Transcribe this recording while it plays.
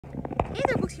Hey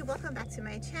there, books, welcome back to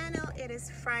my channel. It is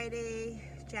Friday,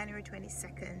 January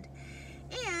 22nd,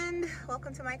 and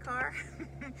welcome to my car.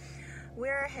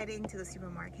 We're heading to the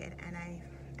supermarket, and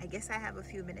I guess I have a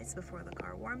few minutes before the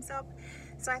car warms up,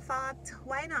 so I thought,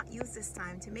 why not use this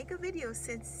time to make a video,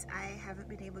 since I haven't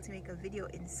been able to make a video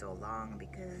in so long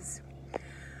because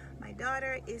my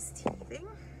daughter is teething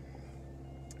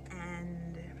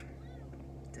and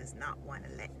does not want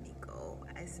to let me go,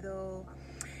 as though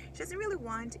she doesn't really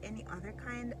want any other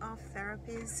kind of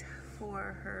therapies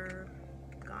for her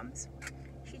gums.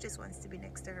 She just wants to be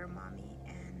next to her mommy,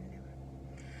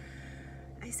 and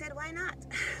I said, why not?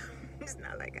 It's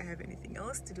not like I have anything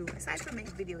else to do aside from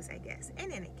make videos, I guess.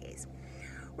 In any case,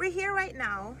 we're here right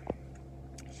now.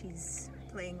 She's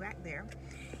playing back there,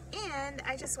 and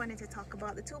I just wanted to talk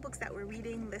about the two books that we're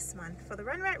reading this month for the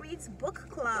Runwright Reads Book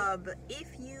Club.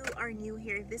 If you are new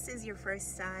here, if this is your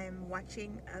first time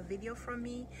watching a video from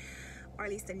me, or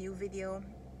at least a new video,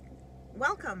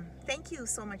 welcome. Thank you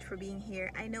so much for being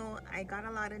here. I know I got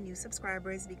a lot of new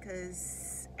subscribers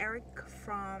because Eric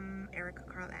from Erica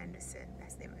Carl Anderson,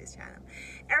 that's the name of his channel,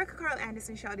 Erica Carl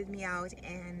Anderson shouted me out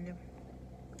and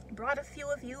brought a few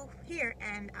of you here,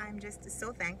 and I'm just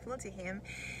so thankful to him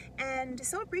and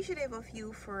so appreciative of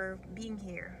you for being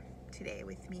here today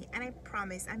with me. And I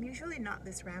promise I'm usually not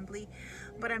this rambly,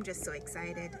 but I'm just so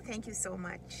excited. Thank you so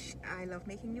much. I love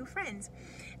making new friends,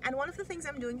 and one of the things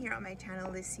I'm doing here on my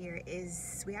channel this year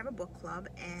is we have a book club,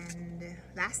 and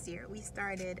last year we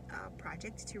started a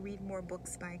project to read more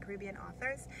books by Caribbean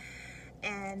authors,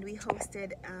 and we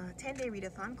hosted a 10-day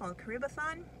readathon called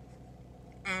Caribathon.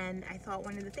 And I thought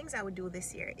one of the things I would do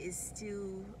this year is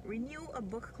to renew a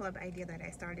book club idea that I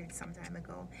started some time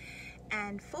ago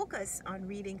and focus on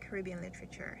reading Caribbean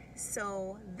literature.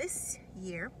 So this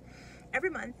year,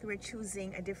 every month, we're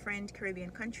choosing a different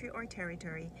Caribbean country or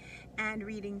territory and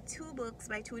reading two books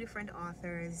by two different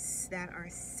authors that are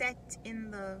set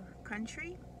in the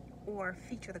country or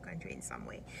feature the country in some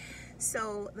way.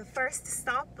 So the first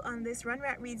stop on this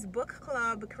Runwright Reads Book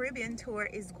Club Caribbean tour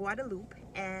is Guadeloupe,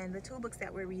 and the two books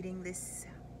that we're reading this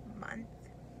month,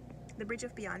 The Bridge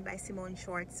of Beyond by Simone,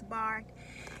 Schwarz, Bart,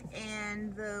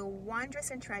 and The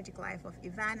Wondrous and Tragic Life of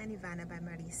Ivana and Ivana by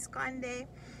Maryse, Conde.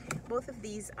 Both of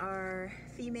these are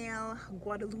female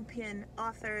Guadeloupean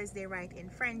authors. They write in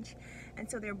French, and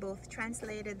so they're both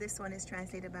translated. This one is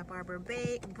translated by Barbara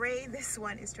Bray. This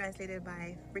one is translated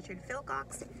by Richard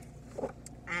Philcox.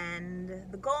 And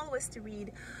the goal was to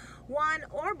read one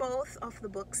or both of the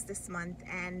books this month,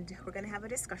 and we're going to have a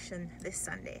discussion this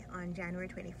Sunday on January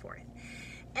 24th.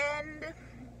 And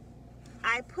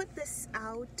I put this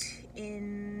out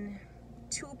in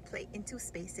two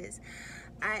spaces.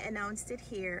 I announced it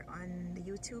here on the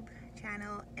YouTube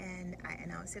channel, and I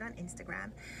announced it on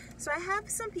Instagram. So I have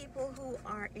some people who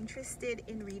are interested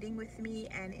in reading with me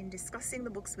and in discussing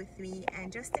the books with me,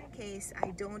 and just in case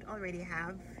I don't already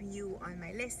have you on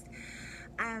my list,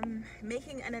 I'm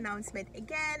making an announcement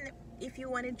again. If you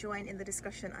want to join in the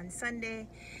discussion on Sunday,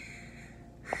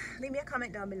 leave me a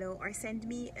comment down below or send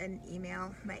me an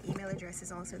email. My email address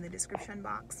is also in the description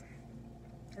box.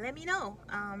 Let me know.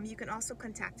 You can also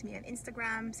contact me on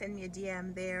Instagram, send me a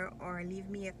DM there, or leave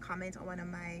me a comment on one of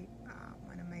my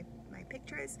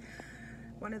pictures,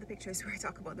 one of the pictures where I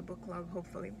talk about the book club,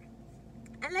 hopefully.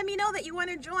 And let me know that you want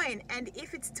to join. And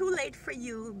if it's too late for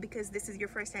you because this is your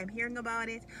first time hearing about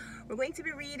it, we're going to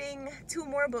be reading two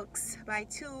more books by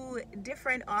two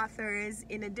different authors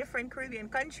in a different Caribbean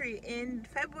country in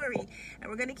February, and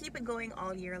we're going to keep it going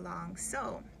all year long.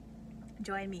 So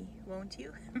join me, won't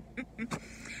you?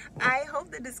 I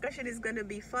hope the discussion is going to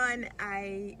be fun.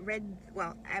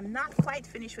 I'm not quite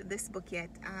finished with this book yet.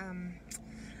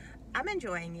 I'm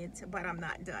enjoying it, but I'm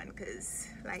not done because,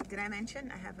 like, did I mention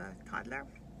I have a toddler?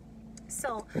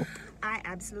 So I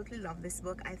absolutely love this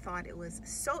book. I thought it was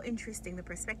so interesting, the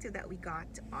perspective that we got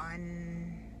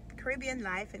on Caribbean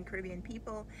life and Caribbean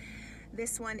people.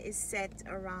 This one is set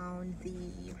around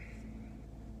the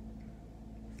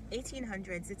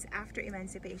 1800s. It's after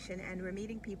emancipation, and we're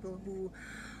meeting people who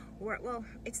were, well,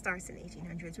 it starts in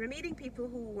 1800s. We're meeting people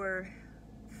who were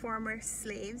former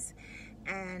slaves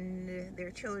and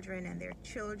their children and their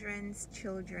children's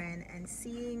children, and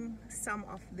seeing some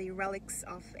of the relics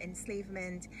of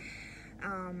enslavement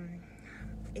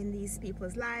in these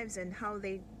people's lives and how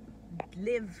they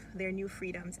live their new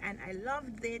freedoms. And I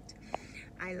loved it.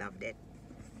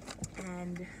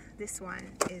 And this one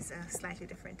is a slightly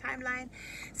different timeline.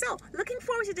 So looking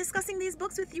forward to discussing these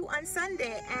books with you on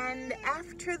Sunday. And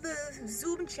after the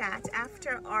Zoom chat,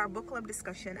 after our book club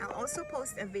discussion, I'll also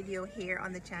post a video here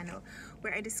on the channel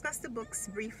where I discuss the books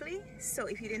briefly. So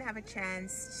if you didn't have a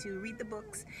chance to read the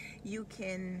books, you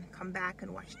can come back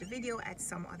and watch the video at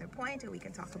some other point and we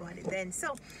can talk about it then.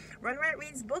 So Runwright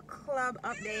Reads book club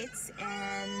updates,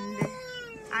 and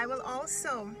I will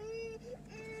also,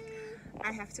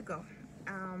 I have to go,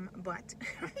 but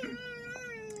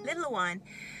little one,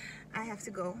 I have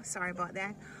to go, sorry about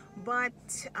that. But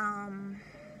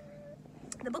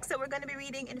the books that we're going to be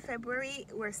reading in February,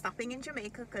 we're stopping in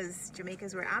Jamaica because Jamaica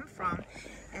is where I'm from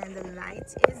and the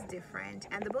light is different.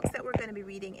 And the books that we're going to be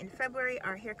reading in February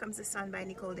are Here Comes the Sun by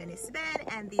Nicole Dennis-Benn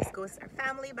and These Ghosts Are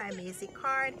Family by Maisy.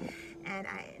 And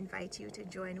I invite you to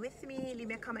join with me. Leave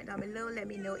me a comment down below. Let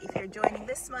me know if you're joining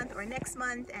this month or next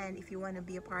month, and if you want to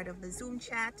be a part of the Zoom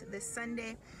chat this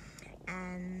Sunday.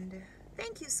 And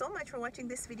thank you so much for watching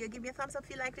this video. Give me a thumbs up if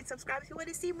you liked it. Subscribe if you want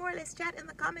to see more. Let's chat in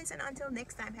the comments. And until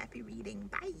next time, happy reading.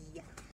 Bye.